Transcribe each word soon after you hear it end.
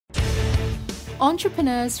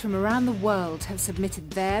Entrepreneurs from around the world have submitted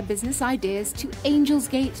their business ideas to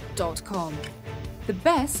angelsgate.com. The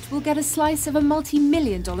best will get a slice of a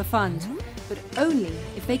multi-million-dollar fund, but only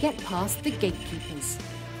if they get past the gatekeepers,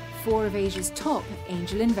 4 of Asia's top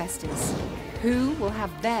angel investors, who will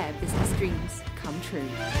have their business dreams come true.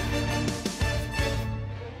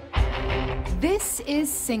 This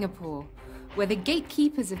is Singapore, where the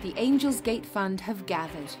gatekeepers of the Angels Gate Fund have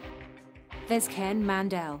gathered. There's Ken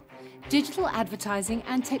Mandel, digital advertising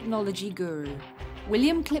and technology guru.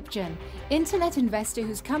 William Klipgen, internet investor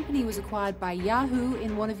whose company was acquired by Yahoo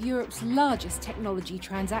in one of Europe's largest technology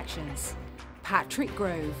transactions. Patrick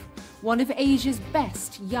Grove, one of Asia's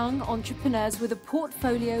best young entrepreneurs with a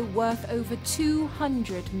portfolio worth over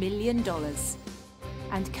 $200 million.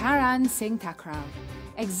 And Karan Singh Thakral,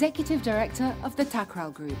 Executive Director of the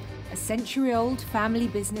Thakral Group, a century-old family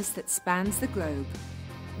business that spans the globe.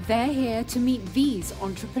 They're here to meet these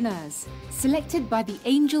entrepreneurs, selected by the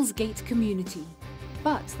Angels Gate community.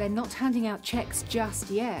 But they're not handing out checks just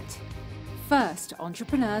yet. First,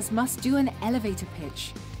 entrepreneurs must do an elevator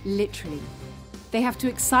pitch, literally. They have to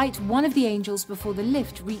excite one of the angels before the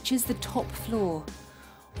lift reaches the top floor.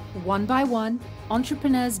 One by one,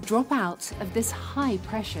 entrepreneurs drop out of this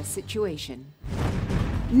high-pressure situation.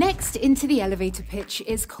 Next into the elevator pitch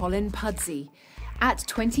is Colin Pudsey. At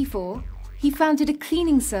 24, he founded a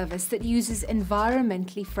cleaning service that uses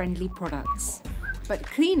environmentally friendly products. But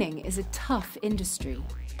cleaning is a tough industry.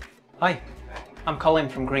 Hi, I'm Colin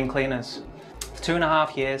from Green Cleaners. For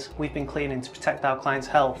 2.5 years, we've been cleaning to protect our clients'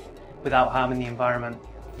 health without harming the environment.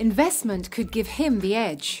 Investment could give him the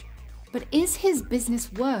edge. But is his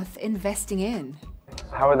business worth investing in?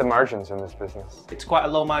 How are the margins in this business? It's quite a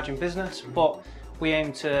low margin business, but we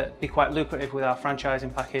aim to be quite lucrative with our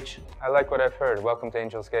franchising package. I like what I've heard. Welcome to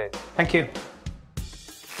Angels Gate. Thank you.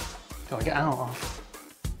 Do I get out?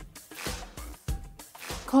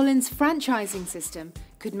 Colin's franchising system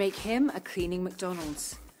could make him a cleaning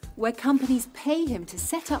McDonald's, where companies pay him to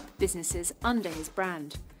set up businesses under his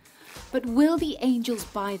brand. But will the Angels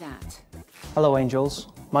buy that? Hello Angels,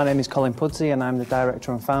 my name is Colin Pudsey and I'm the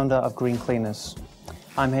Director and Founder of Green Cleaners.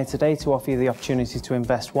 I'm here today to offer you the opportunity to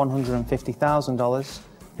invest $150,000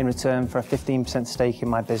 in return for a 15% stake in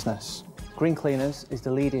my business. Green Cleaners is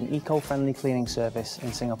the leading eco-friendly cleaning service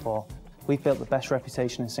in Singapore. We've built the best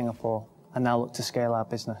reputation in Singapore and now look to scale our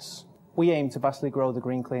business. We aim to vastly grow the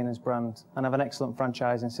Green Cleaners brand and have an excellent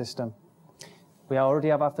franchising system. We already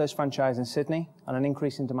have our first franchise in Sydney and an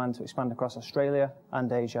increase in demand to expand across Australia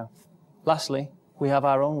and Asia. Lastly, we have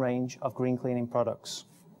our own range of green cleaning products.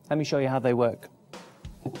 Let me show you how they work.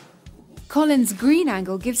 Colin's green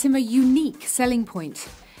angle gives him a unique selling point,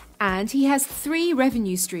 and he has 3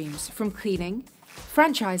 revenue streams from cleaning,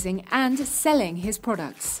 franchising and selling his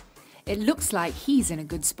products. It looks like he's in a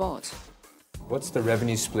good spot. What's the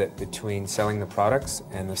revenue split between selling the products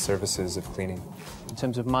and the services of cleaning? In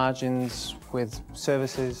terms of margins, with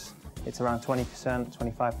services, it's around 20%,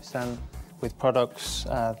 25%. With products,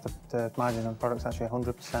 the margin on products actually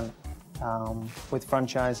 100%. With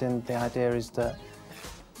franchising, the idea is that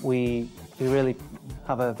we really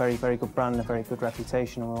have a very, very good brand, a very good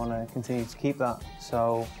reputation, and we want to continue to keep that.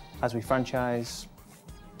 So as we franchise,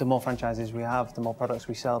 the more franchises we have, the more products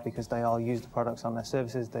we sell, because they all use the products on their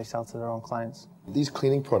services they sell to their own clients. These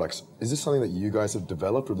cleaning products, is this something that you guys have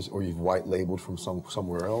developed or you've white labeled from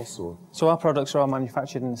somewhere else? Or? So our products are all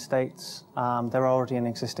manufactured in the States. They're already an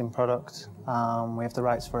existing product. We have the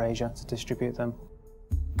rights for Asia to distribute them.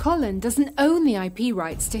 Colin doesn't own the IP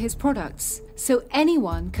rights to his products, so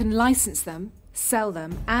anyone can license them, sell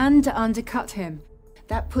them and undercut him.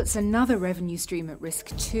 That puts another revenue stream at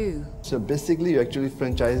risk too. So basically you actually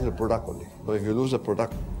franchise the product only. So if you lose a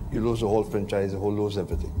product, you lose the whole franchise, lose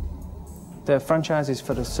everything. The franchises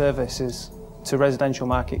for the services to residential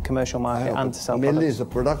market, commercial market and to sell mainly products. it's the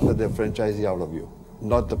product that they're franchising out of you.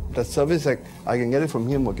 Not the service, like I can get it from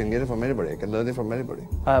him or can get it from anybody. I can learn it from anybody.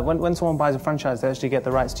 When someone buys a franchise, they actually get the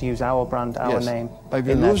rights to use our brand, our name. But if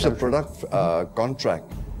you lose the product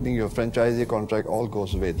contract, meaning your franchisee contract all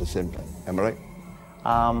goes away at the same time. Am I right?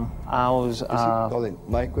 Ours are... Colin,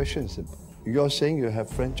 my question is simple. You're saying you have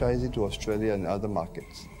franchising to Australia and other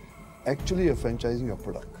markets. Actually, you're franchising your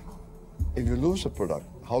product. If you lose a product,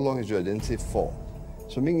 how long is your identity for?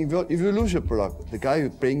 So meaning if you lose your product, the guy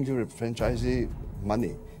who's paying you the franchisee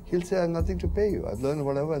money, he'll say, I have nothing to pay you. I've learned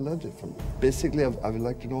whatever I learned it from you. Basically, I would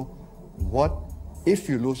like to know what, if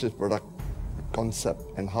you lose this product concept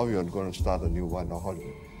and how you're going to start a new one, or how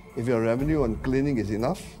if your revenue on cleaning is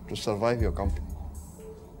enough to survive your company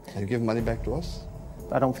and give money back to us.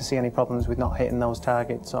 I don't foresee any problems with not hitting those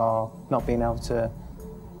targets or not being able to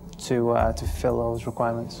to fulfill those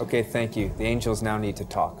requirements. Okay, thank you. The angels now need to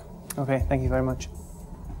talk. Okay, thank you very much.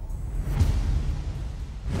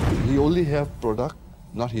 He only have product,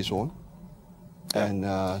 not his own, and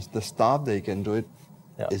the staff that he can do it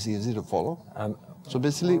is easy to follow. So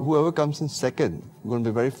basically, whoever comes in second, going to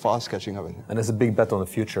be very fast catching up with him. And it's a big bet on the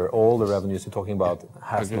future. All the revenues you're talking about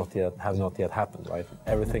have not yet happened, right?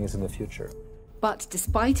 Everything is in the future. But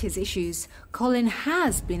despite his issues, Colin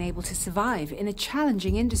has been able to survive in a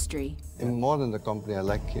challenging industry. In more than the company, I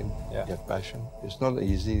like him. Yeah. He has passion. It's not an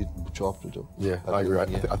easy job to do. Yeah, I agree.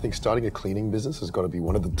 I think starting a cleaning business has got to be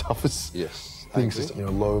one of the toughest things. Just,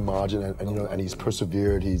 low margin, and he's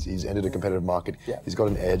persevered. He's entered a competitive market. Yeah. He's got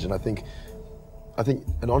an edge, and I think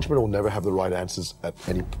an entrepreneur will never have the right answers at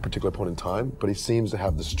any particular point in time, but he seems to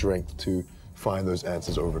have the strength to find those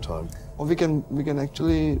answers over time. Or we can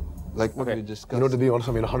actually, like what we discussed. To be honest,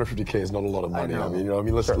 150K is not a lot of money. I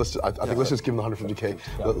think let's just give him the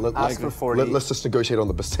 150K. Ask for 40. Let's just negotiate on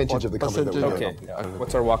the percentage of the company that we Okay.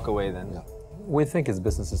 What's our walk away then? Yeah. We think his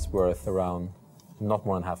business is worth around not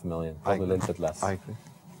more than $500,000, probably a little bit less. I agree.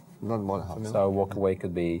 Not more than half. So our walk away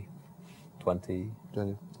could be 20,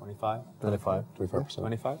 25? 25. 25%.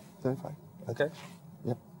 25? 25. Okay.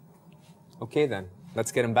 Yep. Okay then,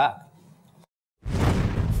 let's get him back.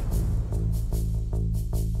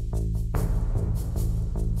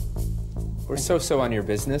 We're so on your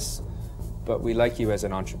business, but we like you as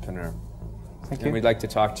an entrepreneur. Thank And you. we'd like to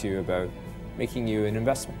talk to you about making you an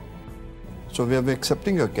investment. So we are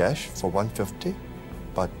accepting your cash for 150,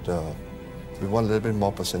 but we want a little bit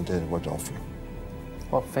more percentage than what you're offering.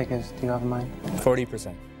 What figures do you have in mind?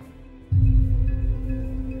 40%.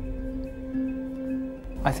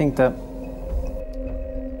 I think that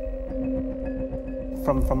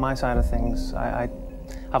from my side of things, I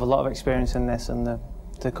have a lot of experience in this, and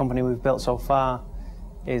the company we've built so far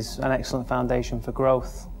is an excellent foundation for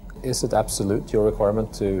growth. Is it absolute, your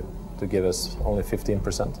requirement to give us only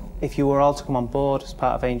 15%? If you were all to come on board as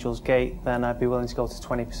part of Angel's Gate, then I'd be willing to go to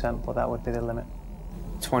 20%, but that would be the limit.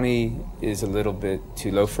 20 is a little bit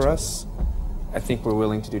too low for us. I think we're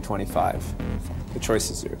willing to do 25. The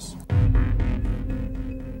choice is yours.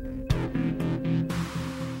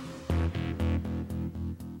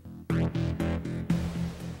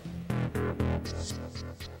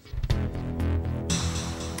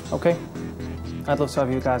 Okay, I'd love to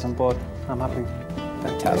have you guys on board. I'm happy.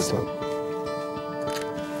 Fantastic.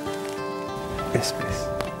 Yes, please.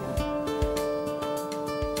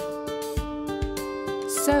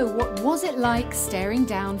 So, what was it like staring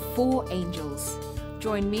down 4 angels?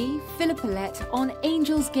 Join me, Philippa Lett, on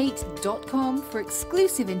angelsgate.com for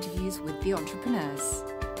exclusive interviews with the entrepreneurs.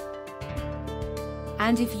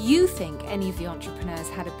 And if you think any of the entrepreneurs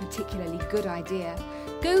had a particularly good idea,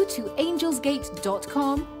 go to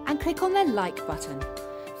angelsgate.com and click on their like button.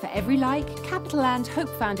 For every like, Capital and Hope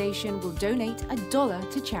Foundation will donate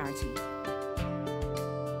 $1 to charity.